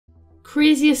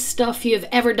Craziest stuff you have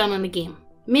ever done in a game.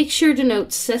 Make sure to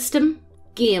note system,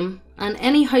 game, and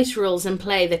any house rules in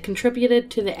play that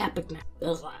contributed to the epicness.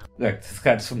 Ugh. Look,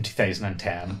 that's from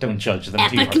 2010. Don't judge them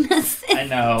too hard. Epicness. I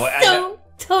know. So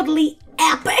totally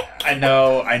epic. I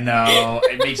know.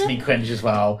 It makes me cringe as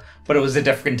well. But it was a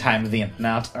different time of the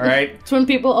internet, alright? It's when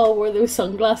people all wore those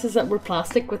sunglasses that were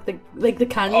plastic with the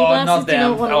Kanye Oh, glasses. not Do you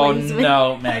know them. what Oh, it reminds me?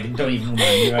 no, Megan, don't even remind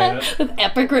me about it. With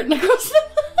epic written across them.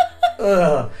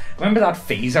 Ugh. Remember that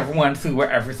phase everyone went through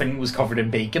where everything was covered in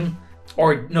bacon?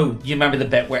 Or, no, you remember the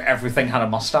bit where everything had a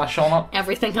mustache on it?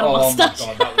 Everything had a mustache. Oh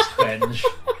my god, that was cringe.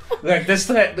 But this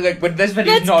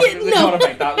video's not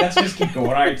about that. Let's just keep going.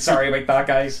 Alright, sorry about that,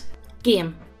 guys.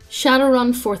 Game.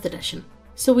 Shadowrun 4th edition.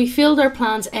 So we failed our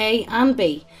plans A and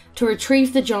B to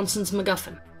retrieve the Johnson's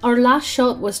MacGuffin. Our last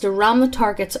shot was to ram the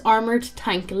target's armoured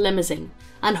tank limousine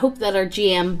and hope that our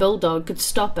GM Bulldog could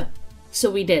stop it.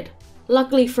 So we did.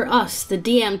 Luckily for us, the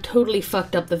DM totally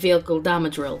fucked up the vehicle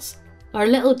damage rules. Our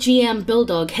little GM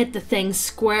Bulldog hit the thing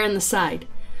square in the side,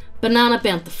 banana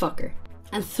bent the fucker,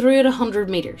 and threw it 100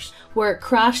 metres, where it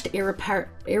crashed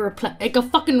it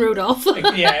got fucking rode off.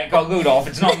 Yeah, it got rode off.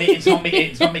 It's not making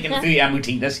it through the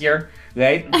MOT this year,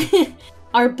 right?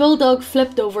 Our Bulldog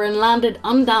flipped over and landed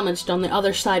undamaged on the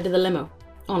other side of the limo,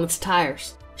 on its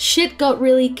tyres. Shit got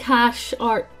really cash?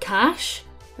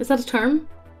 Is that a term?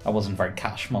 That wasn't very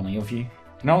cash money of you. You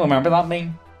don't remember that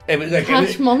meme?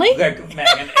 Cash money? Like,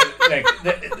 Megan,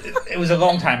 it was a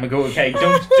long time ago, okay?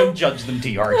 Don't judge them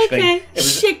too harshly. Okay,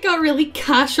 shit got really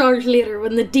cash hours later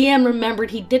when the DM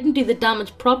remembered he didn't do the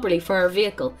damage properly for our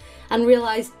vehicle and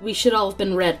realised we should all have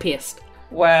been red paste.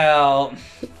 Well...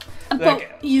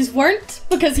 But yous weren't,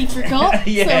 because he forgot.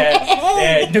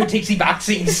 Yeah, no takesy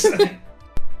backsies.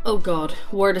 Oh god,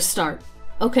 where to start?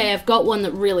 Okay, I've got one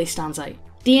that really stands out.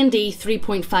 D&D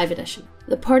 3.5 edition.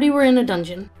 The party were in a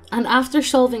dungeon, and after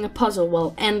solving a puzzle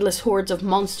while endless hordes of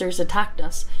monsters attacked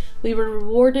us, we were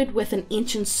rewarded with an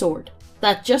ancient sword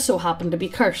that just so happened to be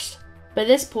cursed. By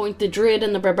this point, the druid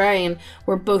and the barbarian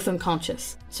were both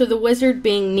unconscious, so the wizard,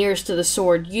 being nearest to the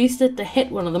sword, used it to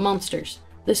hit one of the monsters.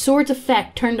 The sword's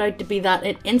effect turned out to be that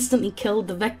it instantly killed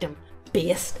the victim.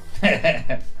 Based.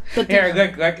 But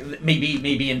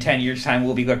maybe in 10 years' time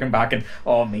we'll be looking back and,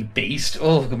 oh, me beast.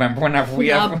 Oh, remember whenever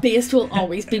we beast will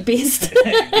always be beast.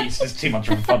 Beast is too much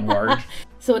of a fun word.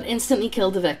 So it instantly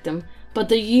killed the victim, but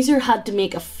the user had to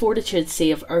make a fortitude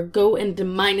save or go into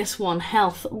 -1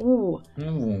 health. Ooh,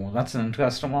 that's an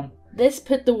interesting one. This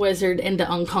put the wizard into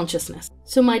unconsciousness.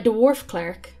 So my dwarf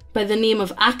cleric, by the name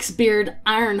of Axebeard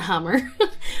Ironhammer,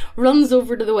 runs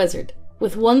over to the wizard,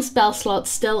 with one spell slot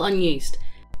still unused,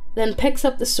 then picks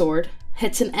up the sword,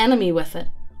 hits an enemy with it,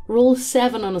 rolls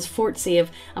 7 on his fort save,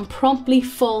 and promptly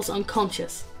falls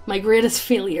unconscious. My greatest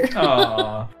failure.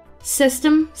 Aww.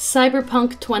 System,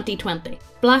 Cyberpunk 2020.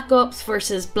 Black Ops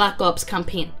vs Black Ops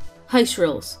campaign. House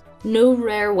rules. No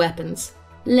rare weapons.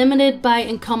 Limited by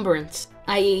encumbrance,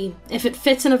 i.e. if it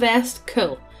fits in a vest,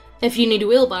 cool. If you need a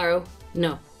wheelbarrow,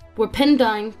 no. We're pinned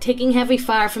down, taking heavy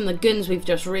fire from the goons we've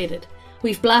just raided.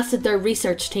 We've blasted their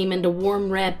research team into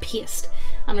warm red paste,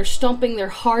 and are stomping their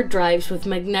hard drives with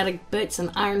magnetic boots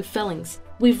and iron fillings.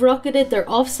 We've rocketed their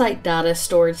off-site data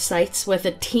storage sites with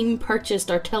a team-purchased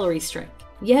artillery strike.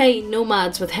 Yay,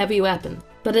 nomads with heavy weapons,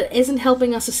 but it isn't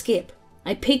helping us escape.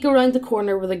 I peek around the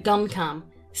corner with a gun cam,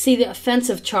 see the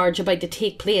offensive charge about to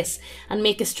take place, and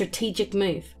make a strategic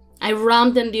move. I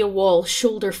rammed into a wall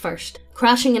shoulder first,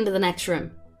 crashing into the next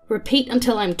room. Repeat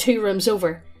until I'm 2 rooms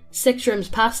over, 6 rooms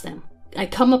past them. I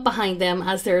come up behind them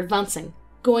as they're advancing,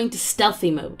 going to stealthy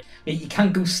mode. You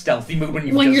can't go stealthy mode when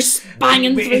you're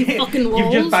banging through fucking walls.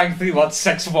 You've just banged through,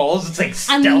 6 walls? It's like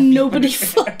stealthy. And nobody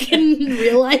fucking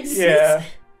realises. Yeah.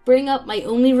 Bring up my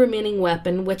only remaining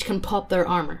weapon which can pop their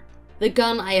armour. The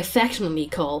gun I affectionately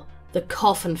call the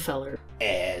coffin filler.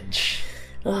 Edge.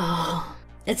 Oh.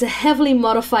 It's a heavily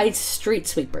modified street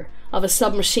sweeper of a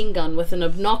submachine gun with an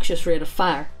obnoxious rate of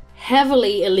fire,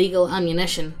 heavily illegal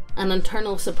ammunition, an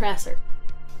internal suppressor.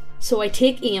 So I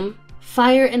take aim,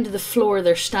 fire into the floor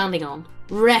they're standing on,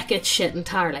 wreck its shit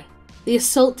entirely. The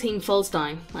assault team falls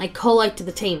down, I call out to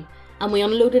the team, and we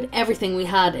unloaded everything we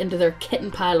had into their kitten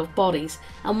pile of bodies,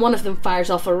 and one of them fires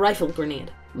off a rifle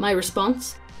grenade. My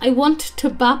response? I want to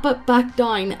bap it back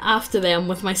down after them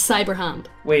with my cyber hand.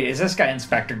 Wait, is this guy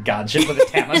Inspector Gadget with a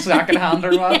tennis racket hand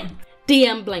or what?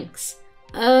 DM blinks.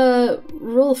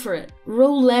 Roll for it.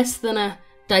 Roll less than a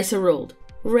dice are rolled.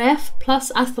 Ref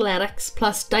plus athletics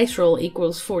plus dice roll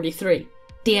equals 43.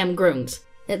 DM groans.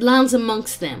 It lands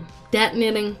amongst them.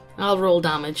 Detonating, I'll roll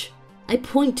damage. I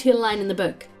point to a line in the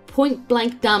book. Point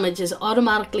blank damage is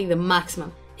automatically the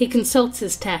maximum. He consults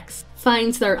his text,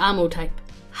 finds their ammo type.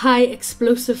 high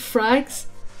explosive frags.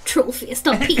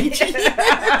 Trollface.pg.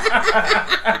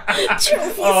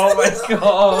 Oh my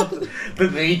god. The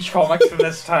lead comics from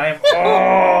this time.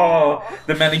 Oh,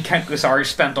 the many countless hours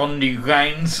spent on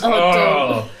Newgrounds.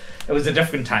 Oh, it was a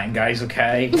different time, guys,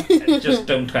 okay? Just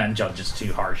don't try and judge us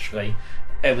too harshly.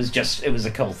 It was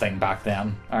a cool thing back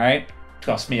then, alright?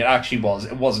 Trust me, it actually was.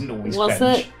 It wasn't always cringe.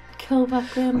 Was it cool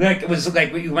back then? Like, it was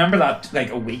like, you remember that,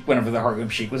 like, a week whenever the Harlem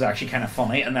Shake was actually kind of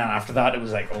funny, and then after that it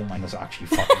was like, oh my god, this actually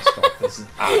fucking stuff. This is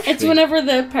actually... It's whenever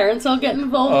the parents all get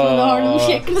involved with the Harlem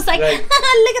Shake, and it's like, look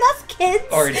at us kids!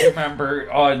 Or do you remember,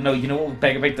 oh no, you know what was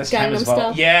big about this time as well?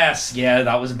 Stuff. Yes, yeah,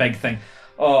 that was a big thing.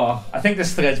 Oh, I think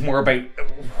this thread's more about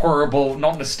horrible,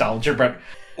 not nostalgia, but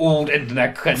old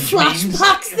internet cringe memes.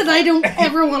 Flashbacks that I don't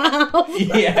ever want to have.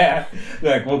 Yeah,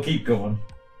 like, we'll keep going.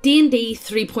 D&D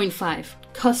 3.5,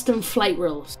 Custom Flight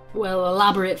Rules. We'll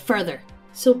elaborate further.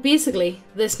 So basically,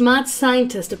 this mad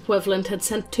scientist equivalent had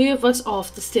sent 2 of us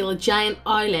off to steal a giant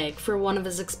owl egg for one of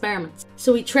his experiments.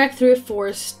 So we trekked through a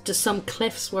forest to some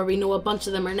cliffs where we know a bunch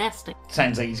of them are nesting.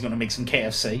 Sounds like he's going to make some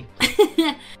KFC.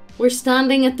 We're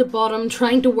standing at the bottom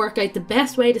trying to work out the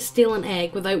best way to steal an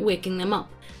egg without waking them up.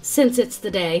 Since it's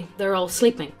the day, they're all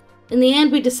sleeping. In the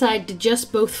end, we decide to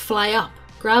just both fly up,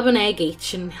 grab an egg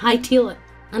each and hightail it,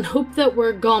 and hope that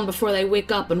we're gone before they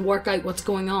wake up and work out what's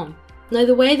going on. Now,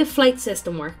 the way the flight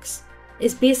system works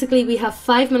is basically we have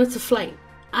 5 minutes of flight,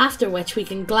 after which we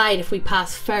can glide if we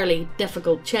pass fairly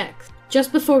difficult checks.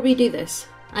 Just before we do this,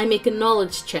 I make a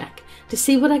knowledge check to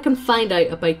see what I can find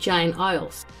out about giant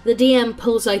owls. The DM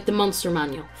pulls out the monster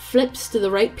manual, flips to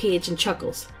the right page and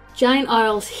chuckles. Giant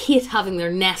owls hate having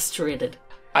their nests raided.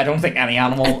 I don't think any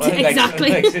animal Exactly.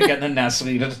 likes getting their nest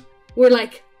raided. We're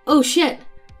like, oh shit,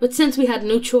 but since we had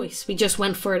no choice, we just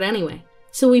went for it anyway.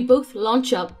 So we both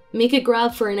launch up, make a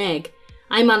grab for an egg.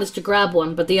 I managed to grab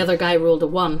one, but the other guy rolled a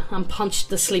 1 and punched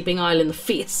the sleeping owl in the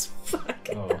face. Fuck.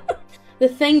 Oh. The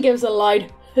thing gives a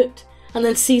loud hoot and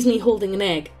then sees me holding an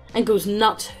egg and goes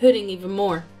nuts, hooting even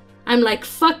more. I'm like,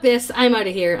 fuck this, I'm out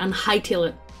of here, and hightail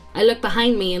it. I look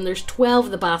behind me and there's 12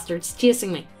 of the bastards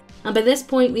chasing me. And by this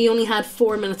point we only had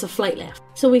 4 minutes of flight left.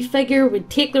 So we figure we'd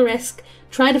take the risk,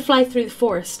 try to fly through the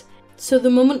forest. So the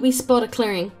moment we spot a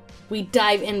clearing, we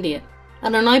dive into it,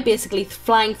 and are now basically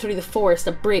flying through the forest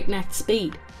at breakneck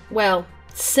speed. Well,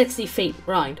 60 feet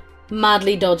round,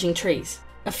 madly dodging trees.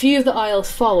 A few of the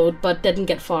owls followed but didn't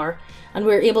get far, and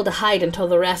we were able to hide until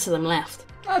the rest of them left.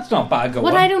 That's not bad going.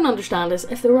 What I don't understand is,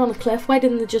 if they were on a cliff, why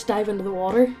didn't they just dive into the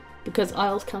water? Because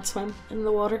owls can't swim in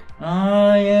the water.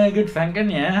 Oh, yeah, good thinking,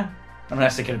 yeah.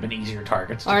 Unless they could have been easier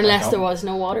targets. Or unless there was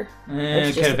no water.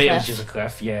 It could have been just a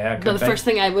cliff, yeah. But the first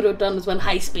thing I would have done was went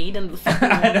high speed into the fucking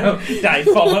water. I know, dive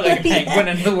vomit like a penguin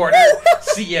into the water.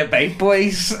 See ya, bye,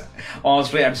 boys.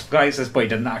 Honestly, I'm surprised this boy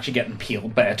didn't actually get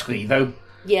impaled by a tree, though.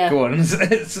 Yeah. Going,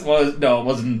 it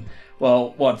wasn't,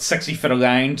 well, what, 60 foot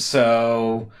around,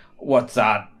 so what's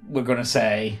that? We're going to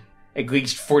say it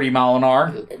reached 40 mile an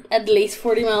hour. At least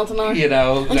 40 miles an hour. You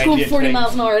know. I'm going 40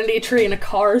 miles an hour into a tree in a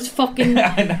car is fucking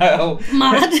I know.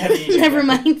 mad. Never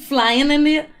mind flying into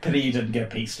it. Pity you didn't get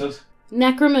pasted.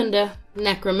 Necromunda.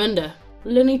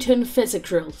 Looney Tunes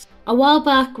physics rules. A while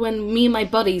back when me and my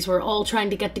buddies were all trying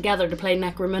to get together to play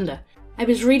Necromunda, I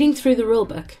was reading through the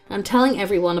rulebook and telling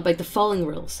everyone about the falling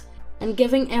rules, and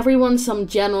giving everyone some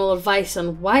general advice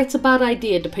on why it's a bad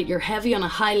idea to put your heavy on a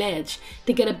high ledge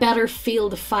to get a better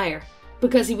field of fire,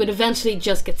 because he would eventually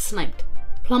just get sniped,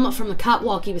 plummet from the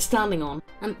catwalk he was standing on,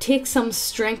 and take some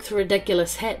strength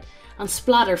ridiculous hit and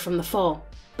splatter from the fall,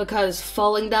 because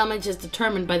falling damage is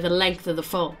determined by the length of the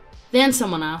fall. Then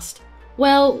someone asked,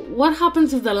 well, what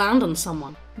happens if they land on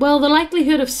someone? Well, the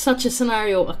likelihood of such a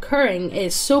scenario occurring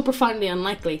is so profoundly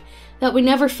unlikely that we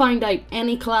never find out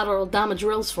any collateral damage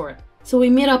rules for it. So we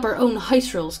made up our own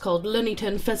house rules called Looney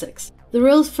Tunes Physics. The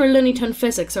rules for Looney Tunes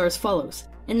Physics are as follows.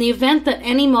 In the event that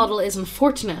any model is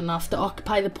unfortunate enough to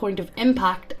occupy the point of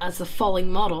impact as the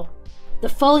falling model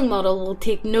will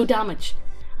take no damage,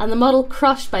 and the model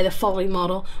crushed by the falling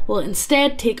model will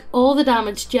instead take all the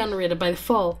damage generated by the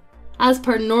fall, as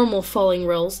per normal falling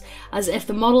rules, as if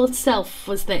the model itself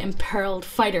was the imperiled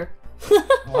fighter.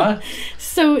 What?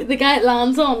 So the guy it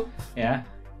lands on, Yeah.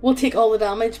 will take all the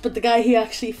damage, but the guy who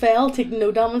actually fell take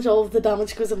no damage. All of the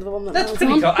damage goes into the one that That's lands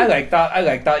pretty on. cool. I like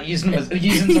that. Using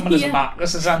someone as a Yeah.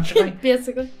 mattress, essentially.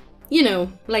 Basically. You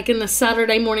know, like in the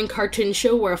Saturday morning cartoon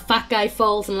show where a fat guy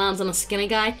falls and lands on a skinny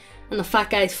guy, and the fat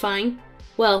guy's fine.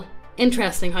 Well,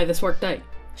 interesting how this worked out.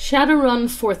 Shadowrun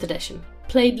 4th edition.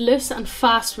 Played loose and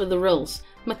fast with the rules,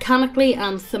 mechanically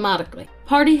and thematically.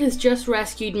 Party has just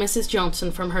rescued Mrs.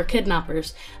 Johnson from her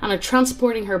kidnappers and are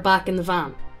transporting her back in the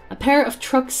van. A pair of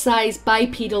truck-sized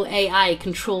bipedal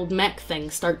AI-controlled mech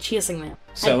things start chasing them.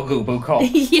 So Robocop.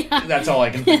 Yeah. That's all I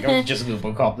can think of, just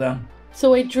Robocop then.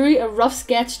 So I drew a rough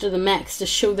sketch to the mechs to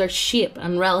show their shape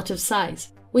and relative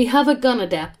size. We have a gun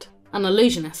adept, an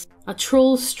illusionist, a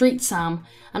troll street Sam,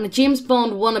 and a James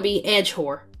Bond wannabe edge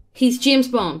whore. He's James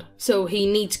Bond, so he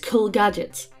needs cool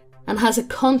gadgets, and has a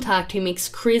contact who makes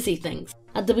crazy things.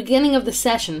 At the beginning of the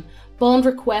session, Bond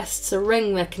requests a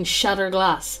ring that can shatter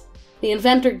glass. The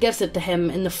inventor gives it to him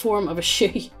in the form of a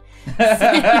shoe,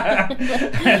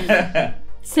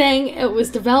 saying it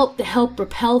was developed to help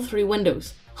repel through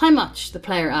windows. How much? The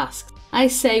player asks. I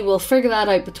say we'll figure that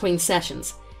out between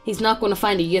sessions. He's not going to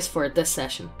find a use for it this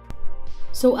session.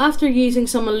 So after using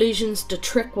some illusions to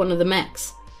trick one of the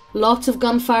mechs, lots of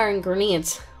gunfire and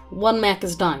grenades, one mech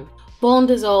is down.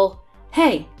 Bond is all,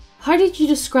 hey, how did you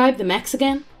describe the mechs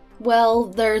again? Well,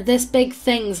 they're this big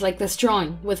things like this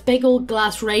drawing, with big old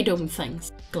glass radome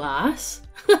things. Glass?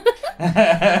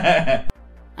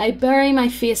 I bury my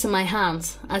face in my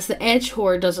hands as the edge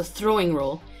whore does a throwing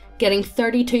roll, getting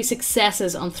 32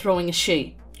 successes on throwing a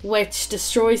shoe, which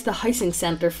destroys the housing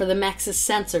centre for the mech's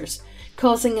sensors,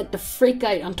 causing it to freak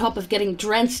out on top of getting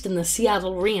drenched in the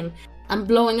Seattle rain and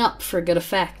blowing up for good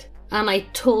effect. And I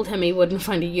told him he wouldn't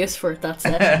find a use for it that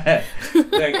session.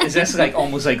 Like, is this like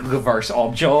almost like reverse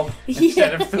Oddjob?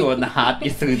 Instead of throwing the hat, you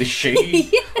threw the shoe.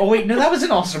 Yeah. Oh wait, no, that was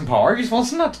in Austin Powers,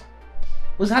 wasn't it?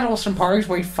 Was that Austin Powers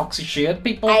where he fucks a shoe at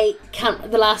people? I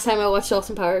can't. The last time I watched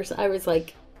Austin Powers, I was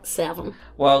like 7.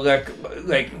 Well,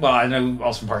 well, I know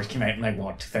Austin Powers came out in like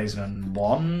what,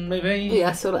 2001 maybe?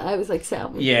 Yeah, so I was like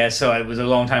 7. Yeah, so it was a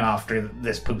long time after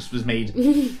this post was made.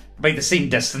 About the same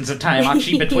distance of time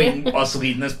actually between us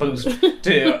reading this post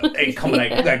to it coming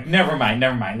out. Like, never mind,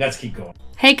 let's keep going.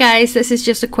 Hey guys, this is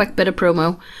just a quick bit of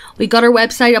promo. We got our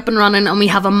website up and running and we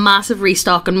have a massive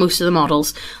restock on most of the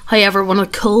models. However, one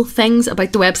of the cool things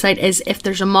about the website is if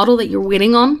there's a model that you're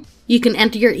waiting on, you can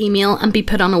enter your email and be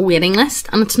put on a waiting list,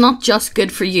 and it's not just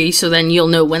good for you so then you'll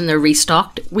know when they're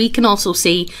restocked. We can also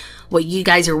see what you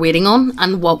guys are waiting on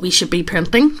and what we should be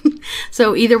printing.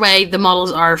 So either way, the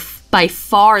models are by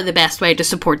far the best way to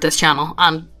support this channel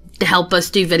and to help us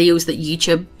do videos that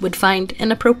YouTube would find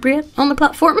inappropriate on the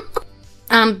platform.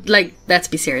 And like, let's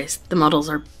be serious, the models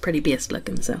are pretty based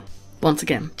looking, so once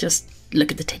again, just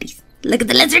look at the titties. Look at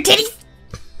the lizard titties!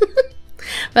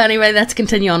 But anyway, let's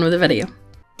continue on with the video.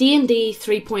 D&D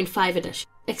 3.5 edition.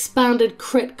 Expanded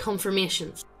crit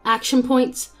confirmations. Action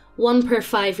points, 1 per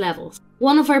 5 levels.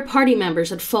 One of our party members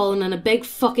had fallen in a big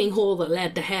fucking hole that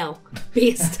led to hell.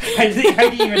 Based. How do you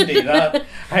even do that?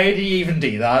 How do you even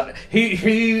do that?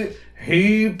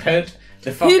 Who put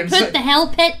the fucking... Who put the hell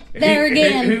pit there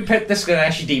again? Who put the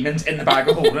Scarashi demons in the bag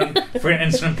of holding for an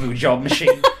instant blowjob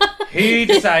machine? Who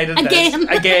decided this?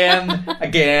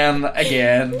 Again.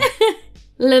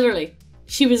 Literally.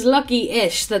 She was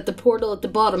lucky-ish that the portal at the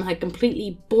bottom had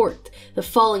completely borked the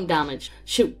falling damage.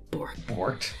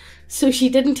 Borked. So she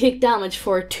didn't take damage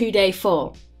for a 2-day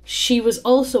fall. She was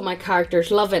also my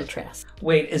character's love interest.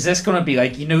 Wait, is this going to be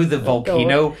like, you know, the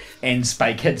volcano in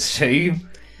Spy Kids 2?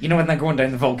 You know when they're going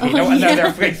down the volcano and they're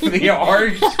there for like 3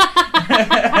 hours?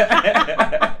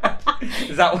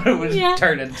 Is that what it was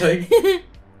turned into?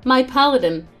 My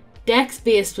paladin,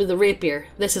 dex-based with a rapier,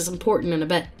 this is important in a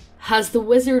bit, has the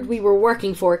wizard we were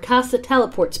working for cast a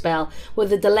teleport spell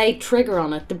with a delayed trigger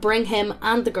on it to bring him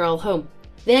and the girl home.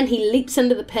 Then he leaps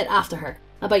into the pit after her,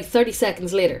 about 30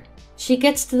 seconds later. She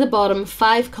gets to the bottom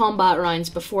 5 combat rounds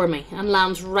before me and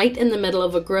lands right in the middle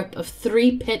of a group of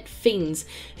 3 pit fiends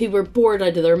who were bored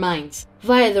out of their minds,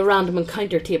 via the random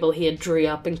encounter table he had drew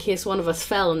up in case one of us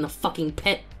fell in the fucking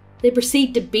pit. They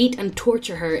proceed to beat and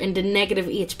torture her into negative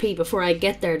HP before I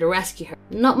get there to rescue her.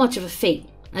 Not much of a feat,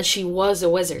 as she was a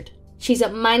wizard. She's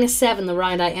at -7 the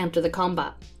round I enter the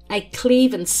combat. I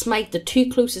cleave and smite the 2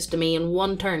 closest to me in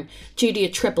 1 turn due to a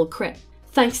triple crit,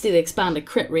 thanks to the expanded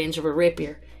crit range of a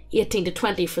rapier, 18 to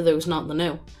 20 for those not in the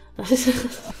know.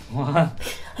 What?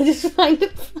 I just find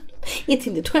it fun.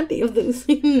 18 to 20 of those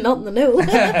not in the know.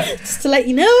 Just to let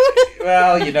you know.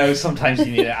 Well, you know, sometimes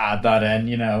you need to add that in,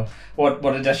 you know. What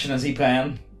edition is he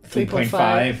playing?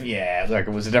 3.5. Yeah, like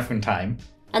it was a different time.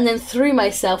 And then threw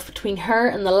myself between her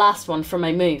and the last one for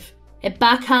my move. It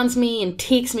backhands me and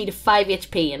takes me to 5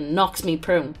 HP and knocks me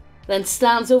prone. Then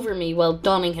stands over me while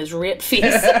donning his raped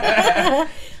face.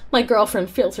 My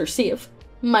girlfriend feels her save.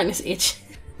 -8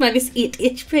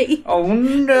 HP. Oh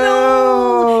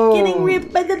no! Getting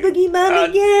raped by the boogeyman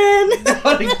again!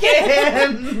 Not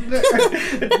again!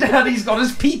 Daddy's got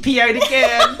his pee-pee out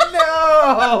again!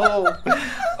 No!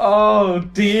 Oh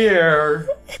dear!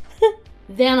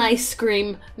 Then I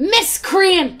scream,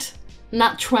 miscreant!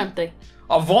 Nat 20.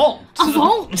 Avant!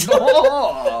 Avant!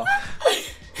 Oh.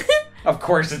 Of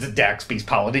course, it's a Dex-based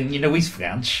paladin. You know he's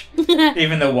French.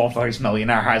 Even though Waffle House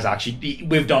Millionaire has actually...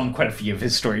 We've done quite a few of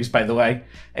his stories, by the way.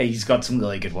 He's got some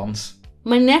really good ones.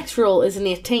 My next roll is an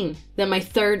 18. Then my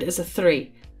third is a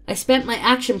 3. I spent my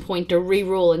action point to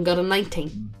re-roll and got a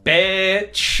 19.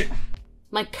 Bitch!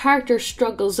 My character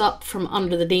struggles up from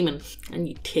under the demon. And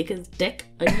you take his dick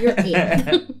out of your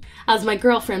ear. As my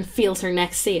girlfriend fails her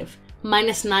next save.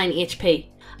 -9 HP.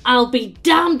 I'll be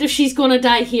damned if she's gonna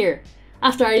die here.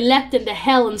 After I leapt into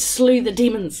hell and slew the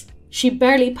demons. She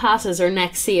barely passes her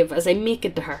next save as I make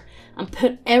it to her and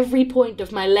put every point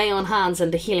of my lay on hands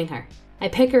into healing her. I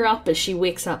pick her up as she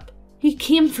wakes up. You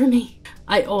came for me.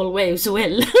 I always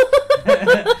will.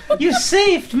 You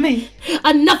saved me.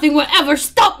 And nothing will ever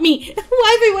stop me.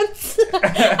 Why everyone's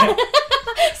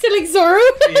still like Zoro?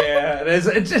 Yeah,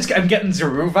 it is. I'm getting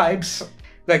Zoro vibes.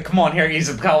 Like, come on here, he's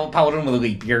a paladin with a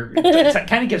leap year. It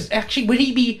kind of gives...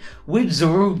 Actually, would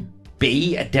Zoro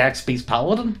be a Dex-based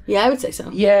paladin? Yeah, I would say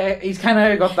so. Yeah, he's kind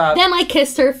of got that... Then I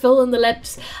kissed her full in the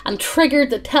lips and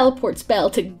triggered the teleport spell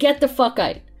to get the fuck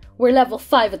out. We're level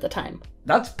 5 at the time.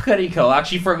 That's pretty cool.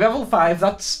 Actually, for level 5,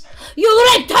 that's... You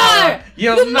raped her!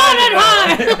 You murdered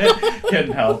her!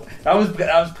 Couldn't help. That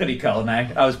was pretty cool, now.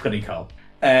 That was pretty cool.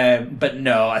 But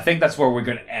no, I think that's where we're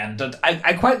going to end it.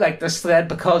 I quite like this thread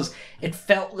because it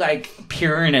felt like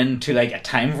peering into like a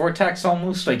time vortex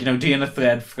almost, like, you know, doing a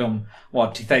thread from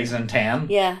 2010.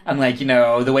 Yeah. And like, you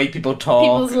know, the way people talk,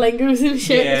 people's lingos and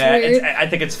shit. Yeah, is weird. I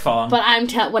think it's fun.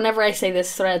 But whenever I say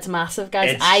this thread's massive,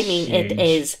 guys, I mean huge. It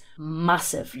is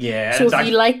massive. Yeah. So if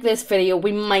you like this video,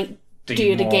 we might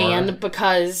do it more. Again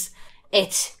because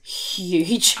it's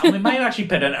huge. And we might actually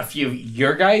put in a few of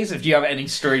your guys if you have any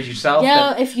stories yourself.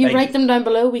 Yeah, if you write them down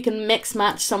below, we can mix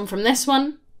match some from this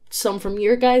one, some from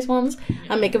your guys' ones,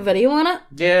 and make a video on it.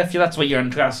 Yeah, if that's what you're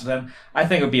interested in. I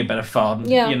think it would be a bit of fun.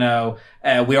 Yeah. You know,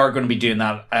 we are going to be doing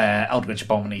that Eldritch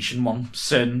Abomination one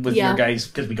soon with your guys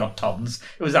because we got tons.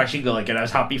 It was actually really good. I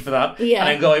was happy for that. Yeah. And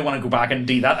I really want to go back and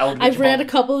do that Eldritch I've read a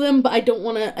couple of them, but I don't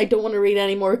want to read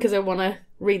any more because I want to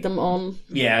read them on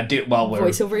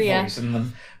voiceover, voicing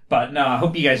them. But no, I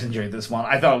hope you guys enjoyed this one.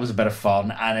 I thought it was a bit of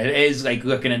fun, and it is like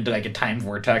looking into like a time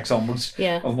vortex almost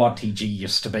of what TG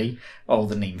used to be. All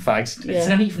the name fags. Is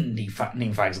there even name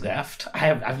fags left? I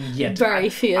haven't yet. Very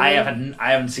few. I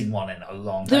haven't seen one in a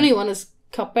long time. The only one is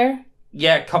Cupbear.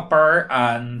 Yeah, Cupbear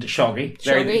and Shoggy.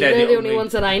 They're the only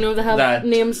ones that I know that have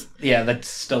names. Yeah, that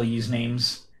still use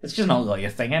names. It's just not really a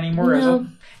thing anymore, is it?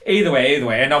 Either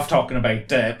way, enough talking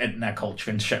about internet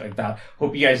culture and shit like that.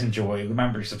 Hope you guys enjoy.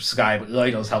 Remember to subscribe. It really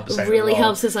does help us out. It really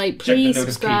helps us out. Please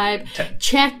subscribe.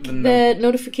 Check the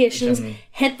notifications.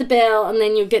 Hit the bell, and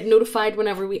then you'll get notified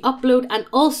whenever we upload. And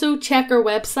also check our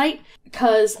website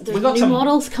because there's new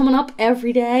models coming up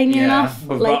every day. Near enough.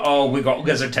 We've got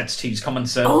Lizard Tits 2s coming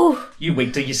soon. Oh, you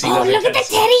wait till you see. Oh, look at the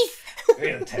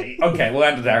titties. Okay, we'll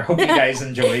end it there. Hope you guys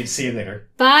enjoyed. See you later.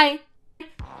 Bye.